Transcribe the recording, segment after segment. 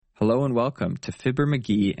Hello and welcome to Fibber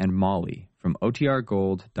McGee and Molly from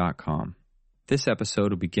OTRGold.com. This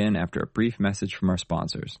episode will begin after a brief message from our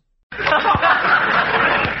sponsors. The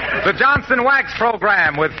Johnson Wax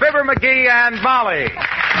Program with Fibber McGee and Molly.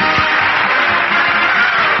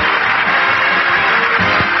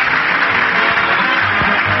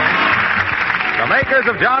 The makers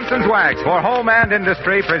of Johnson's Wax for home and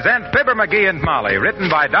industry present Fibber McGee and Molly, written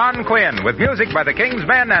by Don Quinn, with music by the King's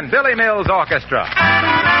Men and Billy Mills Orchestra.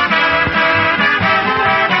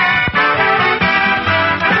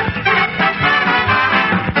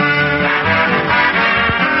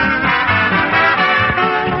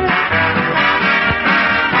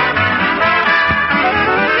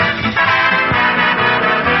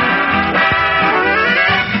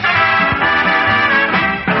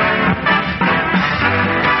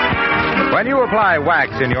 When you apply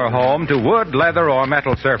wax in your home to wood, leather, or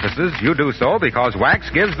metal surfaces, you do so because wax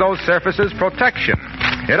gives those surfaces protection.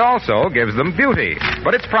 It also gives them beauty,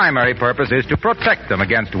 but its primary purpose is to protect them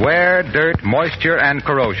against wear, dirt, moisture, and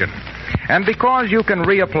corrosion. And because you can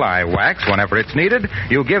reapply wax whenever it's needed,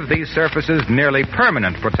 you give these surfaces nearly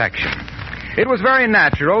permanent protection. It was very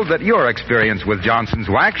natural that your experience with Johnson's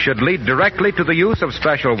Wax should lead directly to the use of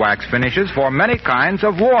special wax finishes for many kinds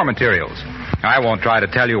of war materials. I won't try to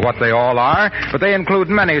tell you what they all are, but they include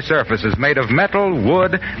many surfaces made of metal,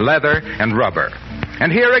 wood, leather, and rubber.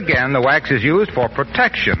 And here again, the wax is used for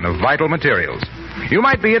protection of vital materials. You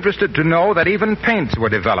might be interested to know that even paints were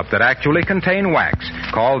developed that actually contain wax,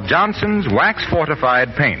 called Johnson's Wax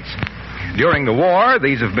Fortified Paints. During the war,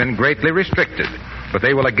 these have been greatly restricted, but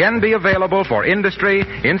they will again be available for industry,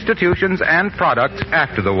 institutions, and products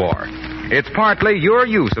after the war. It's partly your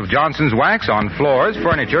use of Johnson's Wax on floors,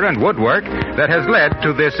 furniture, and woodwork that has led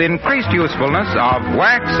to this increased usefulness of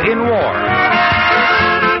wax in war.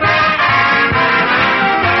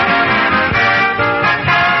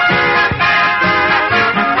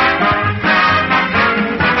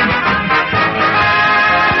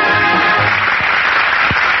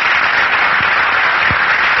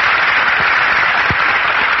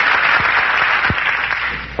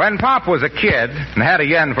 When Pop was a kid and had a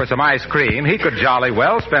yen for some ice cream, he could jolly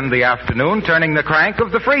well spend the afternoon turning the crank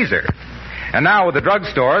of the freezer. And now with the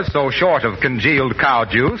drugstores so short of congealed cow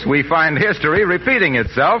juice, we find history repeating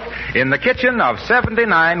itself in the kitchen of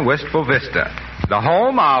 79 Wistful Vista, the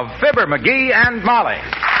home of Fibber McGee and Molly.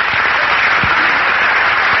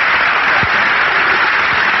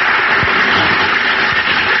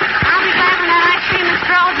 I'll be glad when that ice cream is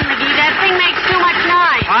frozen, McGee. That thing makes too much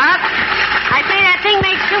noise. What? I say that thing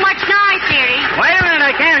makes too much noise, dearie. Wait a minute,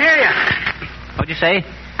 I can't hear you. What'd you say?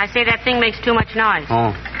 I say that thing makes too much noise.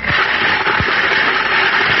 Oh.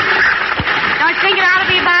 Don't you think it ought to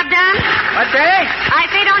be about done? What's that?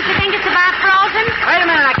 I say, don't you think it's about frozen? Wait a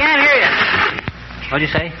minute, I can't hear you. What'd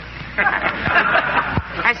you say?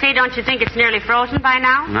 I say, don't you think it's nearly frozen by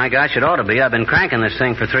now? My gosh, it ought to be. I've been cranking this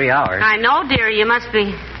thing for 3 hours. I know, dearie, you must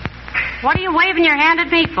be. What are you waving your hand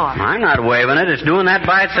at me for? I'm not waving it. It's doing that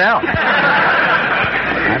by itself.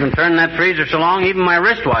 I've been turning that freezer so long, even my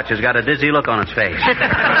wristwatch has got a dizzy look on its face.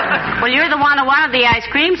 Well, you're the one who wanted the ice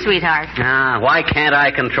cream, sweetheart. Why can't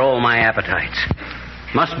I control my appetites?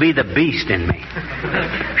 Must be the beast in me.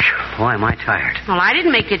 Whew, boy, am I tired. Well, I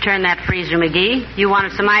didn't make you turn that freezer, McGee. You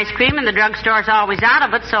wanted some ice cream, and the drugstore's always out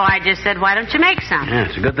of it, so I just said, why don't you make some? Yeah,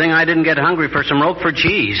 it's a good thing I didn't get hungry for some Roquefort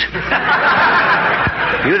cheese.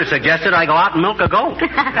 You'd have suggested I go out and milk a goat.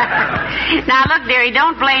 Now, look, dearie,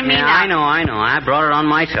 don't blame me now. I know. I brought it on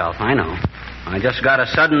myself. I know. I just got a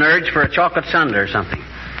sudden urge for a chocolate sundae or something.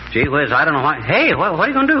 Gee whiz, I don't know why. Hey, what are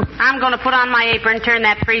you going to do? I'm going to put on my apron and turn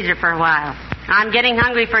that freezer for a while. I'm getting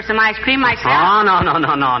hungry for some ice cream myself. Oh, no.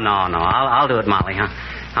 I'll do it, Molly, huh?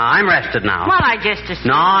 I'm rested now. Well, I just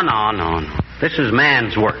assumed. No. This is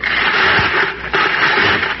man's work.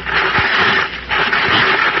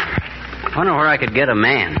 I wonder where I could get a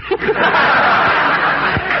man.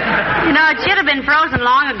 You know, it should have been frozen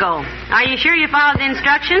long ago. Are you sure you followed the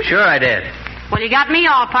instructions? Sure I did. Well, you got me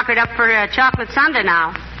all puckered up for a chocolate sundae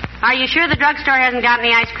now. Are you sure the drugstore hasn't got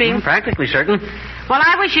any ice cream? Practically certain. Well,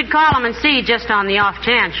 I wish you'd call them and see just on the off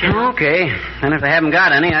chance, you know. Okay. And if they haven't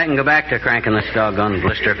got any, I can go back to cranking this doggone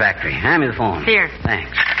blister factory. Hand me the phone. Here.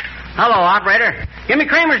 Thanks. Hello, operator. Give me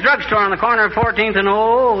Kramer's Drugstore on the corner of 14th and...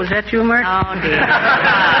 Oh, was that you, Mert? Oh, dear.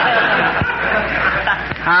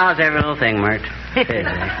 How's every little thing, Mert?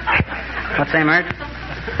 What's that, Mert?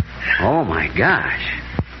 Oh, my gosh.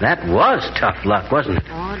 That was tough luck, wasn't it?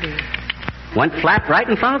 Oh, dear. Went flat right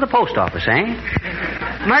in front of the post office, eh?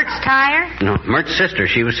 Mert's tire? No, Mert's sister.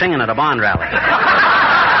 She was singing at a bond rally.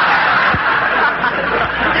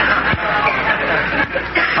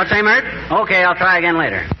 What's that, Mert? Okay, I'll try again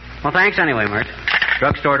later. Well, thanks anyway, Mert.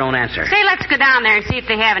 Drugstore don't answer. Say, let's go down there and see if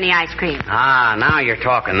they have any ice cream. Ah, now you're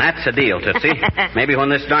talking. That's the deal, Tootsie. Maybe when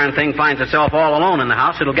this darn thing finds itself all alone in the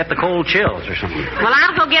house, it'll get the cold chills or something. Well,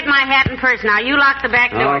 I'll go get my hat and purse now. You lock the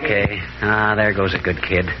back door. Okay. Ah, there goes a good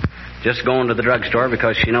kid. Just going to the drugstore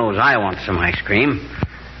because she knows I want some ice cream.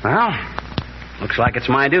 Well, looks like it's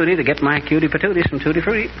my duty to get my cutie patootie some tutti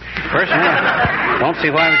frutti. First, don't see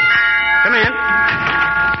why. Come in.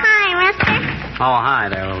 Hi, mister. Oh, hi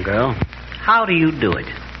there, little girl. How do you do it?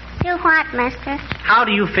 Do what, mister? How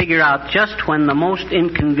do you figure out just when the most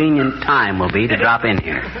inconvenient time will be to drop in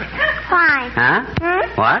here? Why? Huh?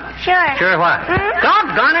 What? Sure. Sure what?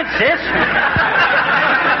 Doggone it, sis.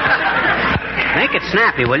 Make it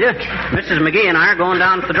snappy, will you? Mrs. McGee and I are going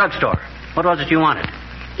down to the drugstore. What was it you wanted?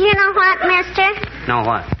 You know what, mister? No,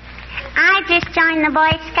 what? I just joined the Boy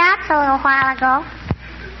Scouts a little while ago.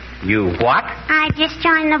 You what? I just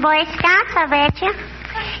joined the Boy Scouts, I bet you.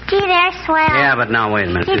 Gee, they're swell. Yeah, but now, wait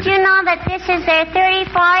a minute. Did you know that this is their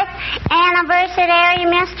 34th anniversary,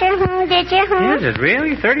 mister? Did you? Is it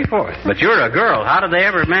really? 34th. But you're a girl. How did they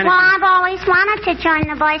ever manage? Well, I've always wanted to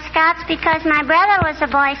join the Boy Scouts because my brother was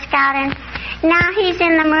a Boy Scout, and now he's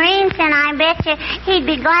in the Marines, and I bet you he'd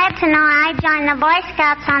be glad to know I joined the Boy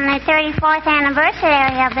Scouts on their 34th anniversary,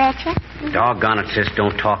 I bet you. Doggone it, sis,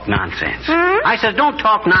 don't talk nonsense. I said don't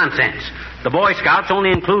talk nonsense. The Boy Scouts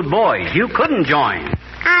only include boys. You couldn't join.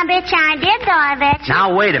 I bet you I did, though, I bet you.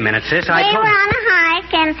 Now, wait a minute, sis. They were on a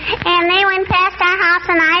hike, and they went past our house,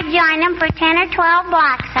 and I joined them for 10 or 12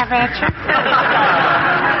 blocks, I bet you.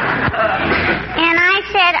 And I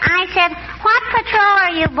said, what patrol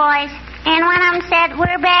are you boys? And one of them said,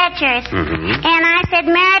 we're Badgers. And I said,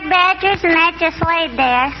 merit Badgers, and that just laid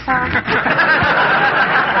there, so.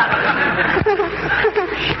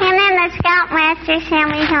 And then the Scoutmaster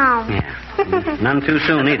sent me home. Yeah. None too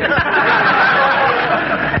soon, either.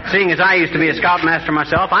 Seeing as I used to be a scoutmaster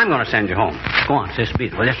myself, I'm going to send you home. Go on, sis,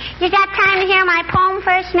 beat it, will you? You got time to hear my poem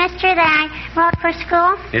first, mister, that I wrote for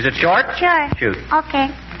school? Is it short? Sure. Shoot. Okay.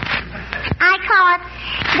 I call it,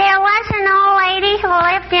 There Was an Old Lady Who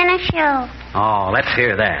Lived in a Shoe. Oh, let's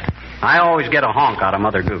hear that. I always get a honk out of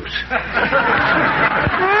Mother Goose.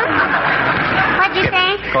 What'd you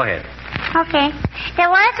say? Go ahead. Okay. There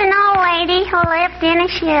was an old lady who lived in a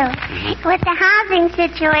shoe. With the housing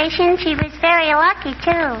situation, she was very lucky,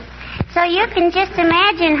 too. So you can just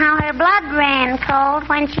imagine how her blood ran cold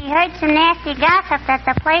when she heard some nasty gossip that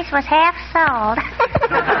the place was half sold.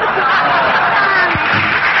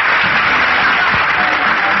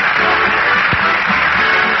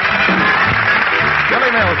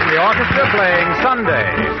 Billy Mills and the orchestra playing Sunday.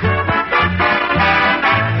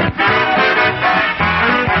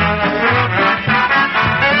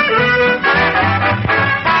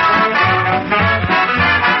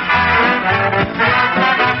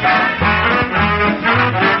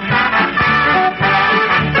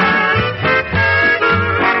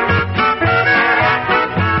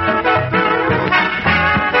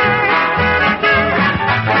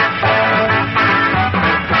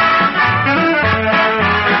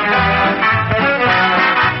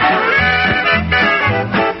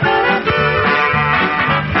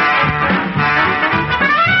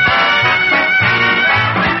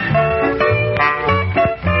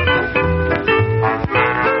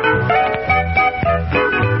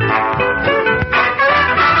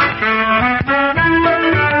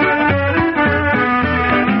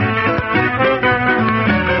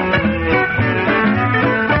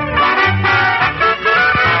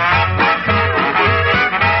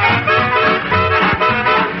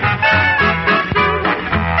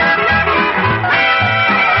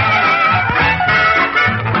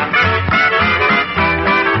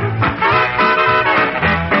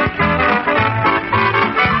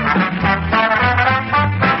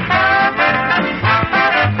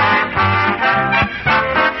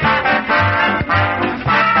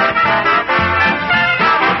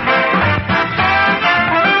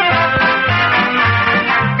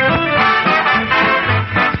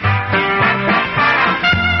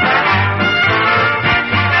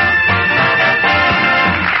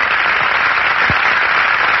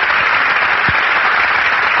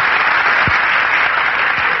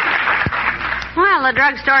 The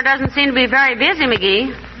drugstore doesn't seem to be very busy,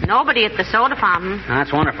 McGee. Nobody at the soda fountain.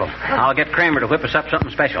 That's wonderful. I'll get Kramer to whip us up something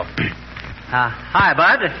special. Hi,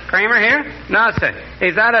 Bud. Kramer here? No, sir.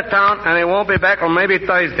 He's out of town, and he won't be back till maybe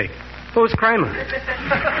Thursday. Who's Kramer?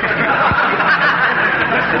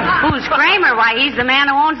 Who's Kramer? Why, he's the man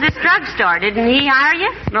who owns this drugstore. Didn't he hire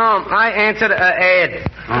you? No, I answered an ad.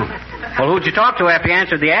 Oh. Well, who'd you talk to after you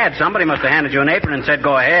answered the ad? Somebody must have handed you an apron and said,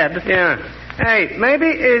 go ahead. Yeah. Hey, maybe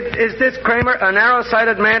is this Kramer a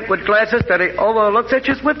narrow-sighted man with glasses that he overlooks at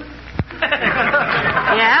you with?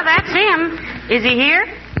 Yeah, that's him. Is he here?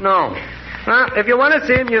 No. Well, if you want to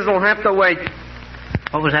see him, you'll have to wait.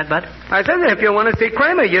 What was that, Bud? I said if you want to see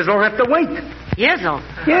Kramer, you'll have to wait. Yizzle.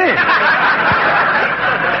 Yeah.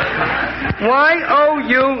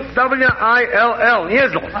 Youwill.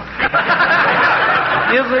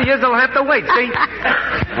 Yizzle. You'll have to wait, see?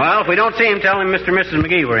 Well, if we don't see him, tell him Mr. and Mrs.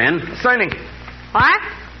 McGee were in. Signing. What?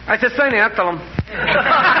 I said signing, I'll tell him.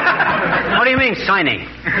 What do you mean, signing?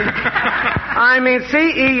 I mean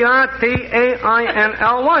Certainly,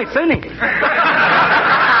 signing.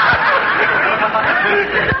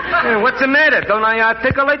 Hey, what's the matter? Don't I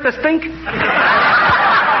articulate the stink?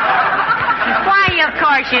 Why, of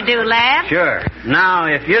course you do, lad. Sure. Now,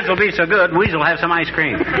 if yours will be so good, we'll have some ice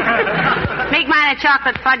cream. Make mine a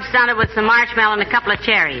chocolate fudge sundae with some marshmallow and a couple of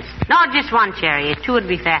cherries. No, just one cherry. Two would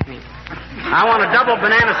be fattening. I want a double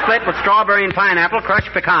banana split with strawberry and pineapple,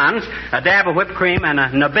 crushed pecans, a dab of whipped cream, and a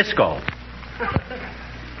Nabisco.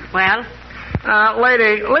 Well?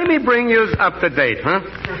 Lady, let me bring you up to date, huh?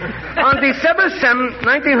 On December 7,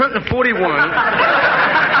 1941...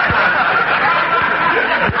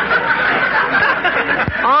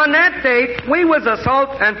 on that date, we was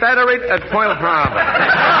assault and battery at Pearl Harbor.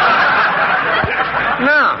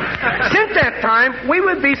 Now, since that time, we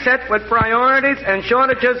would be set with priorities and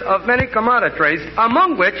shortages of many commodities,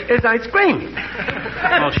 among which is ice cream.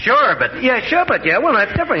 Well, sure, but... Yeah, sure, but yeah, well,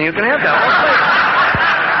 that's different. You can have that whole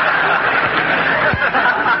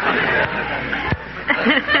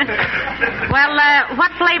Well,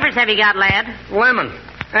 what flavors have you got, lad? lemon.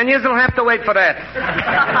 And you'll have to wait for that.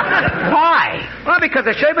 Why? Well, because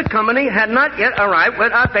the Sherbet Company had not yet arrived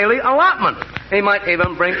with our daily allotment. He might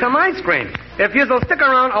even bring some ice cream. If you'll stick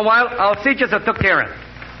around a while, I'll see you took care of it.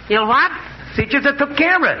 You'll what? See you took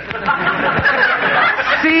care of it.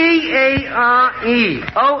 Careof.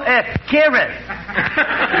 Carrot.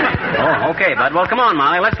 Oh, okay, Bud. Well, come on,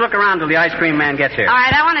 Molly. Let's look around till the ice cream man gets here. All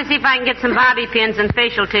right, I want to see if I can get some bobby pins and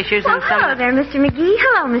facial tissues and some... hello there, Mr. McGee.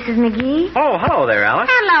 Hello, Mrs. McGee. Oh, hello there, Alice.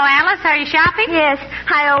 Hello, Alice. Are you shopping? Yes,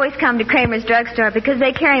 I always come to Kramer's drugstore because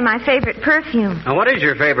they carry my favorite perfume. Now, what is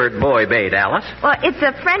your favorite boy bait, Alice? Well, it's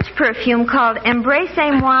a French perfume called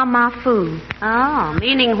Embrassez-moi, ma fou. Oh,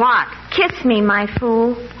 meaning what? Kiss me, my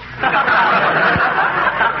fool.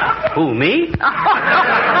 Who, me?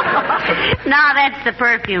 No, that's the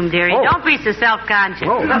perfume, dearie. Oh. Don't be so self-conscious.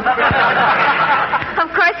 Oh.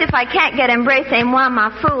 Of course, if I can't get Embrassez-moi, ma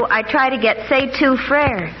fou, I try to get C'est tout,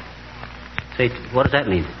 frère. Say, what does that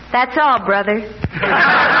mean? That's all, brother.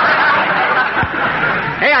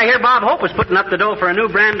 Hey, I hear Bob Hope is putting up the dough for a new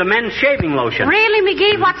brand of men's shaving lotion. Really,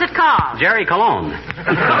 McGee? What's it called? Jerry Cologne.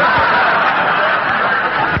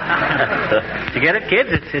 You get it, kids?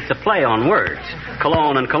 It's a play on words.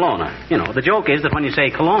 Cologne and Kelowna. You know, the joke is that when you say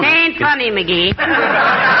Kelowna... Ain't funny, McGee.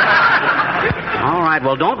 All right,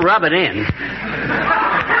 well, don't rub it in.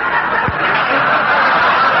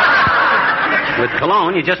 With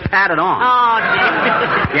cologne, you just pat it on. Oh,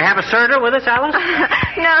 dear. You have a serter with us, Alice?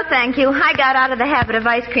 No, thank you. I got out of the habit of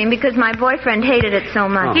ice cream because my boyfriend hated it so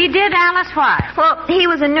much. He did, Alice? Why? Well, he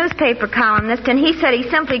was a newspaper columnist, and he said he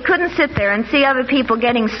simply couldn't sit there and see other people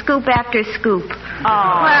getting scoop after scoop. Oh.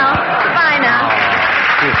 Well, bye now.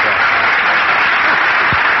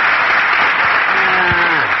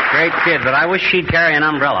 Great kid, but I wish she'd carry an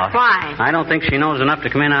umbrella. Why? I don't think she knows enough to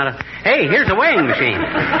come in out of... Hey, here's a weighing machine.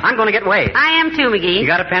 I'm going to get weighed. I am too, McGee. You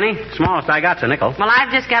got a penny? Smallest I got's a nickel. Well,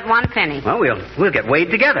 I've just got 1 penny. Well, we'll get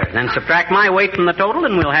weighed together. Then subtract my weight from the total,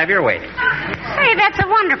 and we'll have your weight. Say, that's a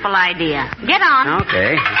wonderful idea. Get on.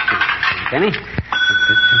 Okay. Penny?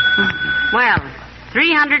 Well,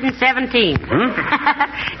 317.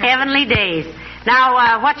 Heavenly days.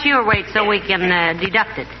 Now, what's your weight so we can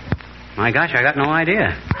deduct it? My gosh, I got no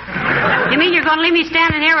idea. You mean you're going to leave me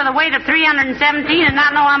standing here with a weight of 317 and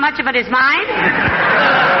not know how much of it is mine?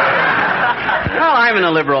 Well, I'm in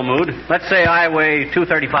a liberal mood. Let's say I weigh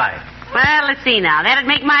 235. Well, let's see now. That'd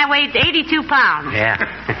make my weight 82 pounds. Yeah.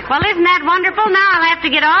 Well, isn't that wonderful? Now I'll have to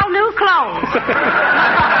get all new clothes.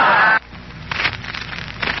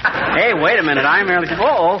 Hey, wait a minute. I merely...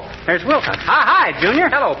 Oh, there's Wilcox. Hi, Junior.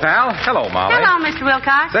 Hello, pal. Hello, Molly. Hello, Mr.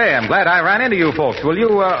 Wilcox. Say, I'm glad I ran into you folks. Will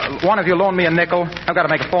you, one of you loan me a nickel? I've got to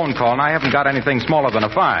make a phone call, and I haven't got anything smaller than a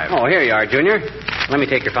 5. Oh, here you are, Junior. Let me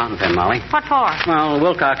take your fountain pen, Molly. What for? Well,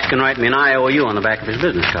 Wilcox can write me an IOU on the back of his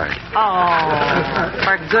business card. Oh,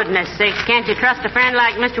 for goodness sakes. Can't you trust a friend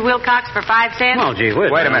like Mr. Wilcox for 5 cents? Well, gee whiz.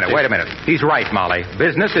 Wait a minute. He's right, Molly.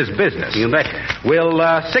 Business is business. You betcha. Will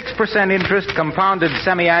 6% interest compounded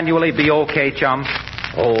semi-annually be okay, chum?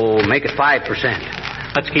 Oh, make it 5%.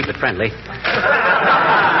 Let's keep it friendly.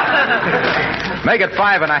 Make it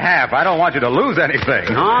 5.5. I don't want you to lose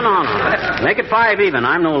anything. No. Make it 5 even.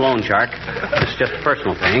 I'm no loan shark. It's just a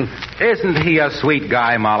personal thing. Isn't he a sweet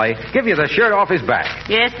guy, Molly? Give you the shirt off his back.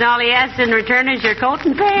 Yes, and all he asks in return is your coat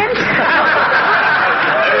and pants.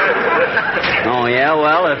 Oh, yeah?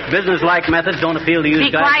 Well, if business-like methods don't appeal to you Be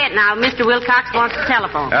guys... quiet now. Mr. Wilcox wants the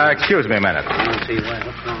telephone. Excuse me a minute. Let's see, what's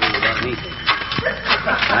wrong with that meat?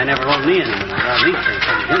 I never wrote me anything. I got meat things.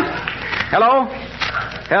 Hello?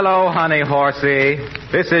 Hello, honey horsey.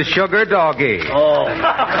 This is Sugar Doggy. Oh.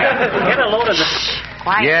 Get a load of the...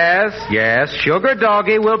 Quiet. Yes. Sugar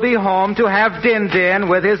Doggy will be home to have din-din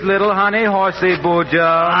with his little honey horsey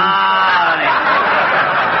Booja.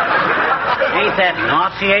 Ain't that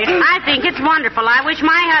nauseating? I think it's wonderful. I wish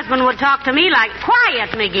my husband would talk to me like quiet,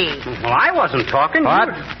 McGee. Well, I wasn't talking. What?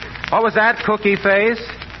 What was that, Cookie Face?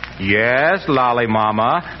 Yes, Lolly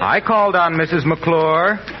Mama. I called on Mrs.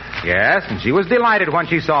 McClure. Yes, and she was delighted when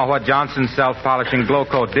she saw what Johnson's self-polishing glow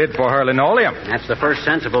coat did for her linoleum. That's the first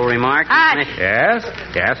sensible remark. Yes,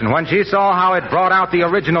 and when she saw how it brought out the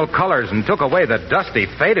original colors and took away the dusty,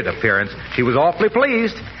 faded appearance, she was awfully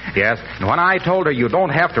pleased. Yes, and when I told her you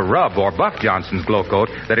don't have to rub or buff Johnson's glow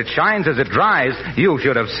coat, that it shines as it dries, you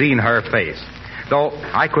should have seen her face. Though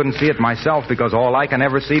I couldn't see it myself because all I can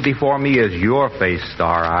ever see before me is your face,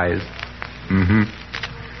 Star Eyes. Mm-hmm.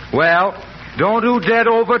 Well... don't do dead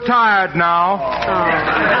overtired now.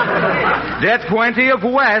 Oh. Dead plenty of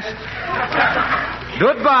West.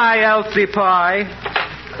 Goodbye, Elsie Pie.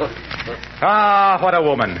 Ah, what a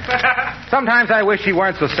woman. Sometimes I wish she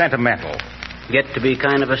weren't so sentimental. Get to be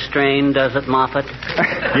kind of a strain, does it, Moffat?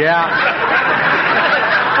 Yeah.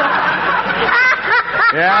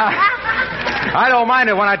 I don't mind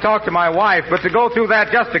it when I talk to my wife, but to go through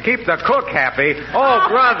that just to keep the cook happy, oh,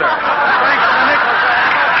 brother. Thanks for the nickel.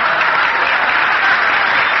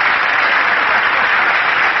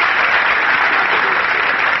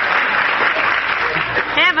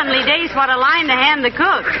 Heavenly days, what a line to hand the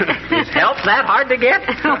cook. Is help that hard to get?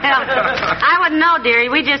 Well, I wouldn't know, dearie.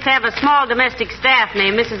 We just have a small domestic staff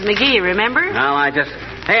named Mrs. McGee, remember? Well,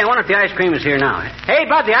 Hey, I wonder if the ice cream is here now. Hey,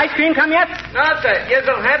 Bud, the ice cream come yet? No, sir.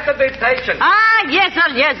 You'll have to be patient. Yes.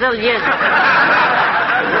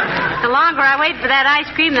 The longer I wait for that ice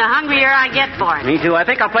cream, the hungrier I get for it. Me too. I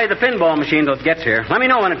think I'll play the pinball machine till it gets here. Let me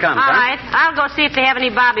know when it comes, All right. I'll go see if they have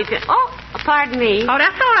any bobby pin. Oh, pardon me. Oh,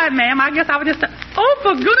 that's all right, ma'am. I guess I was just... Oh,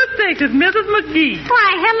 for goodness sakes, it's Mrs. McGee. Why,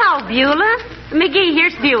 hello, Beulah. McGee,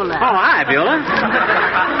 here's Beulah. Oh, hi, Beulah.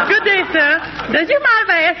 Good day, sir. Does you mind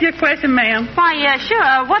if I ask you a question, ma'am? Why,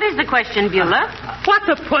 sure. What is the question, Beulah? What's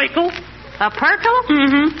a pickle? A perkle?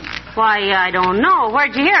 Mm-hmm. Why, I don't know.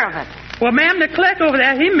 Where'd you hear of it? Well, ma'am, the clerk over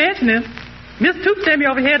there, he mentioned it. Miss Toop sent me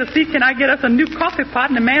over here to see can I get us a new coffee pot,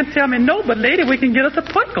 and the man tell me no, but later we can get us a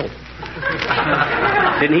pickle.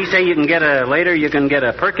 Didn't he say you can get a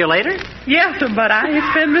percolator? Yes, sir, but I ain't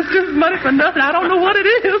spend Mr. money for nothing. I don't know what it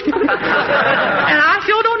is. And I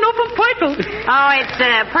sure don't know from pickles. Oh, it's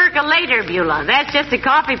a percolator, Beulah. That's just a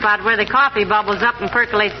coffee pot where the coffee bubbles up and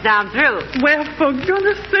percolates down through. Well, for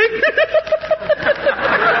goodness sake.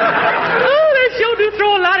 Oh, they sure do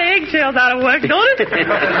throw a lot of eggshells out of work, don't it?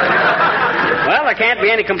 Well, there can't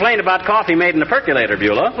be any complaint about coffee made in a percolator,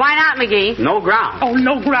 Beulah. Why not, McGee? No ground. Oh,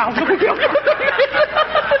 no ground.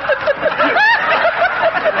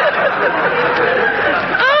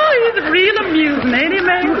 Oh, he's real amusing, ain't he,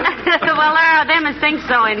 man? Well, there are them as think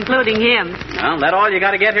so, including him. Well, that all you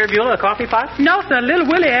got to get here, Beulah, a coffee pot? No, sir. Little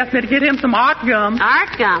Willie asked me to get him some art gum.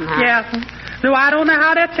 Art gum, huh? Yes, sir. So I don't know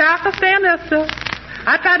how that child can stand that stuff.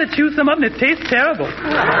 I tried to chew some up, and it tastes terrible.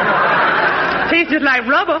 Tastes just like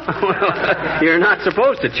rubber. Well, you're not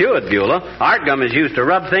supposed to chew it, Beulah. Art gum is used to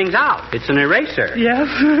rub things out. It's an eraser. Yes.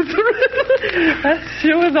 That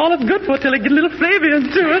sure is all it's good for till it get a little flavor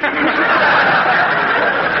into it.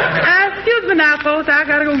 Excuse me now, folks. I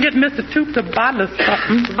gotta go get Mr. Toops a bottle of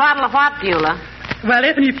something. A bottle of what, Beulah? Well,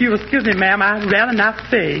 if you excuse me, ma'am, I'd rather not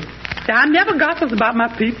say. I never gossips about my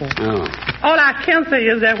people. Oh. All I can say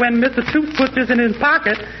is that when Mr. Toops puts this in his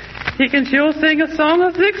pocket, he can sure sing a song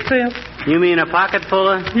of sixpence. You mean a pocket full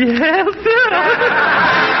of... Yes, sir.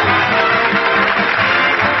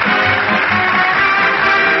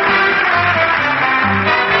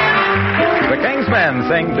 The Kingsmen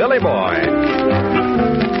sing Billy Boy.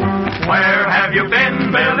 Where have you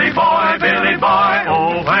been, Billy Boy, Billy Boy?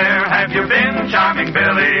 Oh, where have you been, charming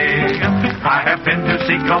Billy? I have been to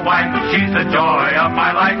seek a wife, she's the joy of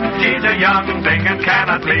my life. She's a young thing and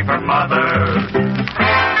cannot leave her mother.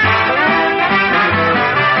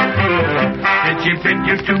 Did she bid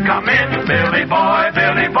you to come in, Billy boy,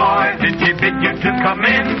 Billy boy? Did she bid you to come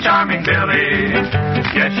in, charming Billy?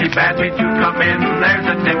 Yes, she bade me to come in. There's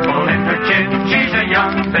a dimple in her chin. She's a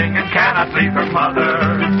young thing and cannot leave her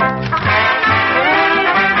mother.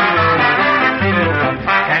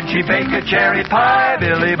 Can she bake a cherry pie,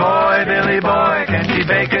 Billy boy, Billy boy? Can she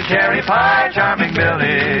bake a cherry pie, charming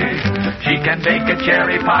Billy? She can bake a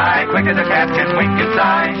cherry pie quick as a cat can wink its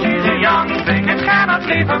eye. She's a young thing and cannot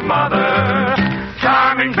leave her mother.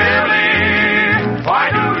 Charming Billy, why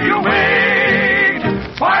do you wait?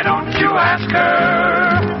 Why don't you ask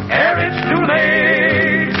her ere it's too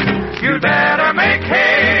late? You'd better make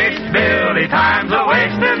haste, Billy, time's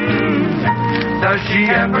a-wasting. Does she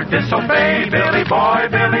ever disobey, Billy boy,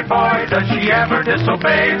 Billy boy? Does she ever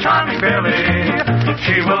disobey, charming Billy?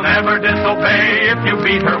 She will never disobey if you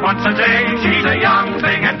beat her once a day. She's a young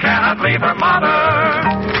thing and cannot leave her mother.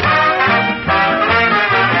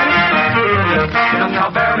 Just how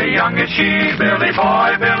very young is she, Billy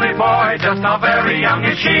boy, Billy boy? Just how very young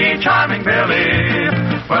is she, charming Billy?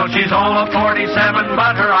 Well, she's all of 47,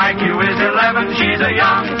 but her IQ is 11. She's a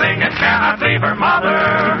young thing and cannot leave her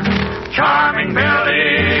mother. Charming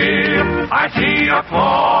Billy, I see your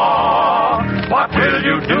flaw. What will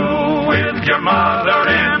you do with your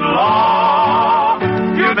mother-in-law?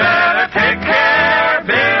 You better take care,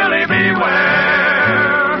 Billy,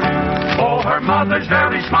 beware. Oh, her mother's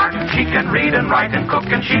very smart. She can read and write and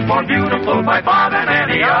cook, and she's more beautiful by far than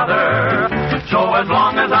any other. So as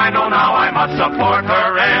long as I know now, I must support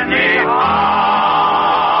her anyhow.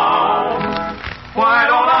 Why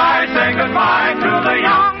don't I say goodbye to the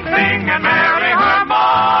young thing and marry her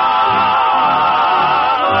mother?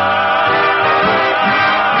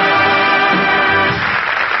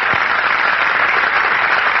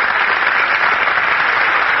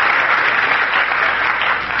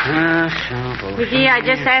 McGee, I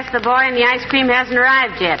just asked the boy and the ice cream hasn't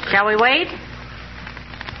arrived yet. Shall we wait?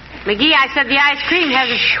 McGee, I said the ice cream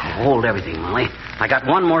hasn't... Hold everything, Molly. I got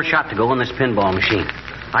one more shot to go in this pinball machine.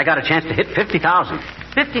 I got a chance to hit 50,000.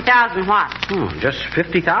 50,000 what? Just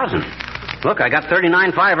 50,000. Look, I got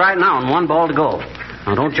 39.5 right now and one ball to go.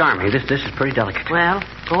 Now, don't jar me. This is pretty delicate. Well,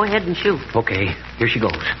 go ahead and shoot. Okay, here she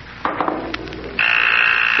goes.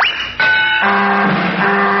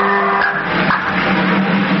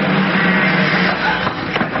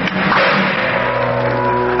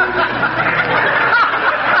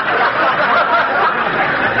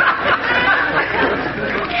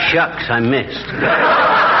 Shucks, I missed.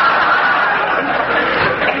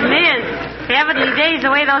 Miss, 70 days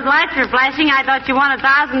the way those lights were flashing, I thought you won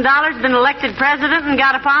 $1,000, been elected president, and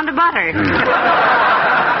got a pound of butter.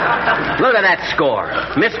 Look at that score.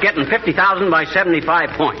 Miss getting 50,000 by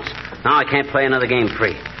 75 points. Now I can't play another game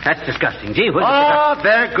free. That's disgusting. Gee whiz. Oh,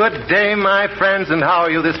 there. Good day, my friends. And how are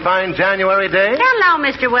you this fine January day? Hello,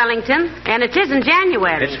 Mr. Wellington. And it isn't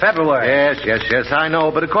January. It's February. Yes, I know.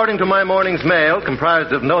 But according to my morning's mail,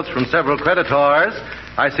 comprised of notes from several creditors,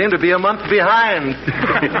 I seem to be a month behind.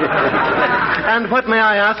 And what, may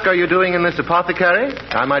I ask, are you doing in this apothecary?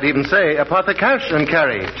 I might even say apothecash and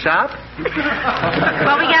carry. Shop?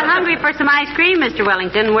 Well, we got hungry for some ice cream, Mr.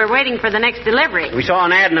 Wellington. We're waiting for the next delivery. We saw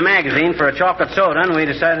an ad in the magazine for a chocolate soda, and we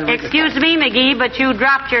decided... Excuse me, McGee, but you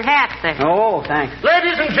dropped your hat there. Oh, thanks.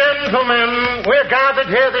 Ladies and gentlemen, we're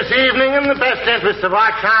gathered here this evening in the best interest of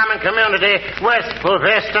our charming community, Westful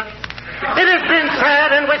Vista. It has been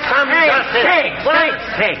said, and with some justice...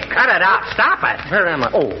 Hey, cut it out. Stop it. Where am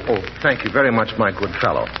I? Oh, thank you very much, my good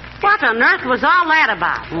fellow. What on earth was all that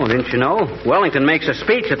about? Oh, didn't you know? Wellington makes a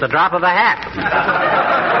speech at the drop of a hat.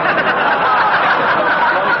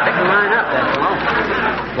 Pick a line up, that's all.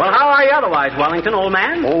 Well, how are you otherwise, Wellington, old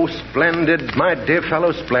man? Oh, splendid, my dear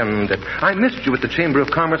fellow, splendid. I missed you at the Chamber of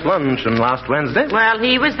Commerce luncheon last Wednesday. Well,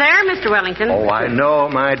 he was there, Mr. Wellington. Oh, I know,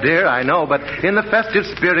 my dear, I know. But in the festive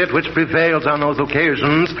spirit which prevails on those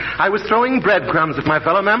occasions, I was throwing breadcrumbs at my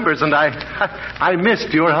fellow members, and I missed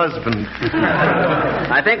your husband.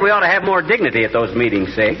 I think we ought to have more dignity at those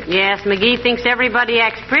meetings, Sig. Yes, McGee thinks everybody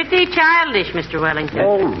acts pretty childish, Mr. Wellington.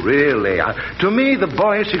 Oh, really? To me, the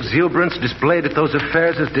boyish exuberance displayed at those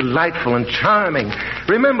affairs is delightful and charming.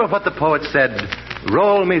 Remember what the poet said,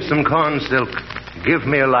 roll me some corn silk, give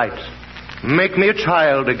me a light, make me a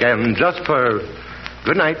child again, just for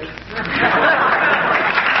good night. What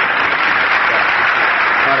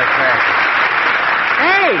a tragedy.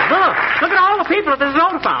 Hey, look at all the people at the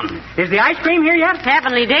soda fountain. Is the ice cream here yet?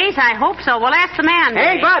 Heavenly days, I hope so. We'll ask the man.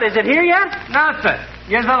 Hey, Bud, is it here yet? No, sir.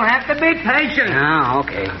 You'll have to be patient. Oh,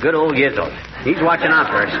 okay. Good old Yizzo. He's watching out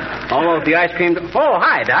for us. Although if the ice cream... Oh,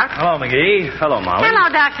 hi, Doc. Hello, McGee. Hello, Molly. Hello,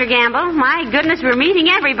 Dr. Gamble. My goodness, we're meeting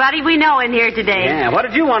everybody we know in here today. Yeah, what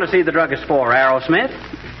did you want to see the druggist for, Aerosmith?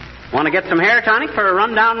 Want to get some hair tonic for a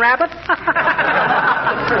rundown rabbit?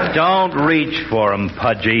 Don't reach for 'em,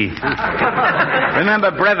 Pudgy.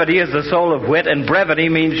 Remember, brevity is the soul of wit, and brevity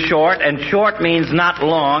means short, and short means not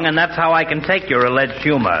long, and that's how I can take your alleged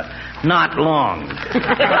humor. Not long.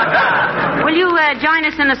 Will you join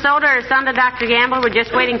us in a soda or Sunday, Dr. Gamble? We're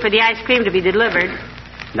just waiting for the ice cream to be delivered.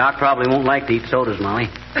 Doc probably won't like to eat sodas, Molly.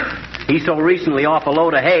 He's so recently off a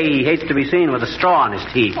load of hay, he hates to be seen with a straw in his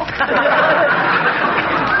teeth.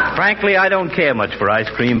 Frankly, I don't care much for ice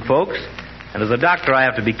cream, folks. And as a doctor, I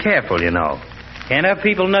have to be careful, you know. Can't have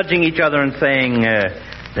people nudging each other and saying,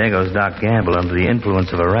 there goes Doc Gamble under the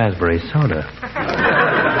influence of a raspberry soda.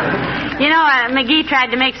 You know, McGee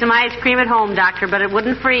tried to make some ice cream at home, Doctor, but it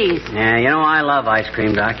wouldn't freeze. Yeah, you know, I love ice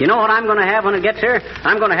cream, Doc. You know what I'm going to have when it gets here?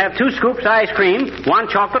 I'm going to have 2 scoops of ice cream, 1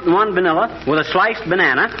 chocolate and 1 vanilla, with a sliced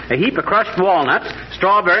banana, a heap of crushed walnuts,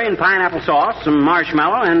 strawberry and pineapple sauce, some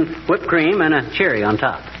marshmallow and whipped cream, and a cherry on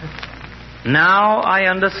top. Now I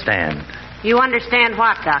understand. You understand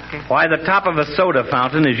what, Doctor? Why the top of a soda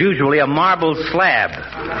fountain is usually a marble slab.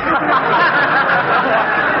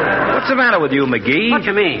 What's the matter with you, McGee? What do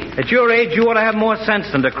you mean? At your age, you ought to have more sense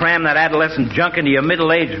than to cram that adolescent junk into your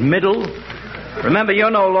middle-aged middle. Remember, you're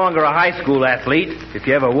no longer a high school athlete, if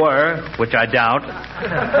you ever were, which I doubt.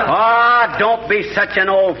 Oh, don't be such an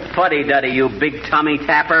old fuddy-duddy, you big tummy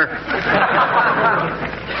tapper.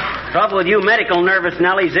 Trouble with you medical nervous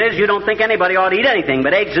Nellies is you don't think anybody ought to eat anything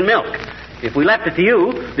but eggs and milk. If we left it to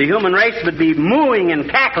you, the human race would be mooing and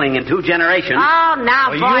cackling in 2 generations. Oh, now,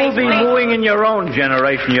 boys, you'll be please. mooing in your own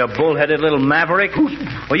generation, you bullheaded little maverick.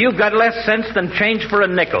 Well, you've got less sense than change for a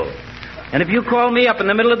nickel. And if you call me up in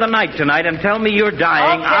the middle of the night tonight and tell me you're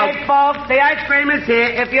dying, Okay, folks, the ice cream is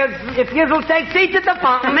here. If you'll take seats at the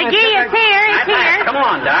fountain... McGee is here, he's here. Come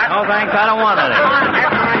on, Doc. Oh, thanks, I don't want any.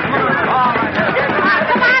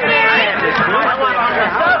 Come on, dearie.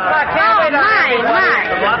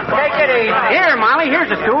 Take it easy. Here, Molly,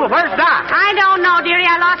 here's a stool. Where's Doc? I don't know, dearie.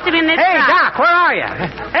 I lost him in this Hey, truck. Doc, where are you?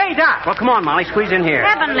 Hey, Doc. Well, come on, Molly, squeeze in here.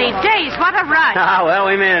 Heavenly days, what a rush. Ah, well,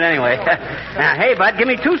 we made it anyway. Now, hey, bud, give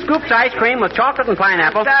me 2 scoops of ice cream with chocolate and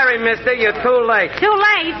pineapple. Sorry, mister, you're too late. Too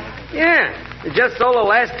late? Yeah, you just sold the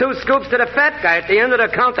last 2 scoops to the fat guy at the end of the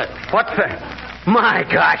counter. What the... My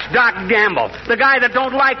gosh, Doc Gamble, the guy that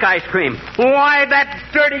don't like ice cream. Why, that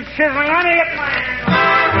dirty chiseling... Let me get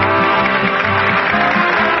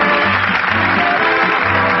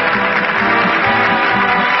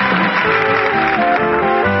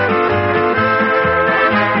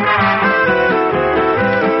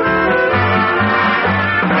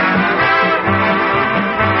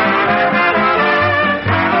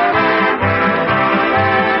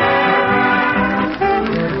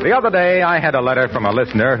The other day, I had a letter from a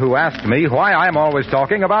listener who asked me why I'm always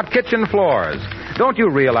talking about kitchen floors. Don't you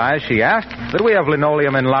realize, she asked, that we have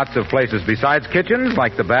linoleum in lots of places besides kitchens,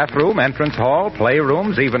 like the bathroom, entrance hall,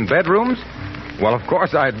 playrooms, even bedrooms? Well, of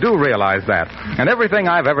course, I do realize that. And everything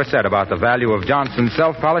I've ever said about the value of Johnson's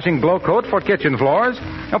self-polishing glow coat for kitchen floors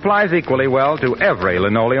applies equally well to every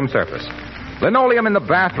linoleum surface. Linoleum in the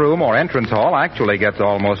bathroom or entrance hall actually gets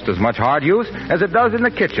almost as much hard use as it does in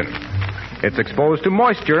the kitchen. It's exposed to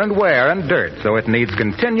moisture and wear and dirt, so it needs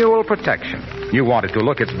continual protection. You want it to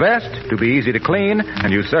look its best, to be easy to clean,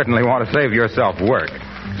 and you certainly want to save yourself work.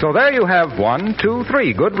 So there you have 1, 2,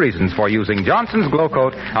 3 good reasons for using Johnson's Glow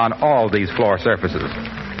Coat on all these floor surfaces.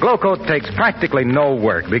 Glow Coat takes practically no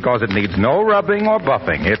work because it needs no rubbing or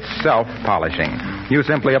buffing. It's self-polishing. You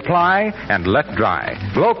simply apply and let dry.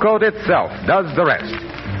 Glow Coat itself does the rest.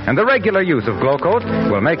 And the regular use of Glow Coat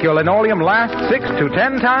will make your linoleum last 6 to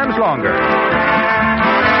 10 times longer.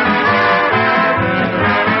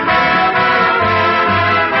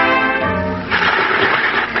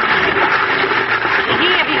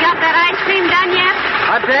 Gee, have you got that ice cream done yet?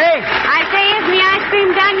 What's that? I say, isn't the ice cream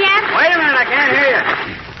done yet? Wait a minute, I can't hear you.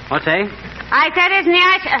 What's that? I said, isn't the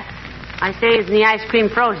ice... I say, isn't the ice cream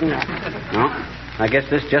frozen yet? No, I guess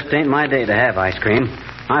this just ain't my day to have ice cream.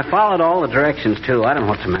 I followed all the directions, too. I don't know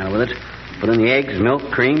what's the matter with it. Put in the eggs,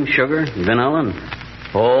 milk, cream, sugar, vanilla, and...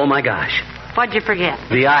 Oh, my gosh. What'd you forget?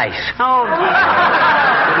 The ice. Oh, dear.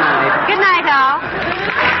 Good night, all.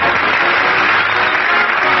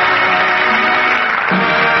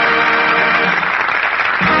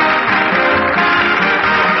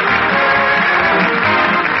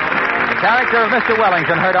 The character of Mr.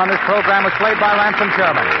 Wellington heard on this program was played by Ransom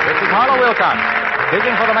Sherman. This is Harlow Wilcox,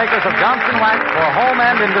 speaking for the makers of Johnson Wax for home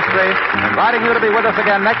and industry, inviting you to be with us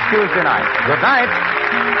again next Tuesday night. Good night.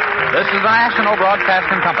 This is the National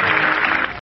Broadcasting Company.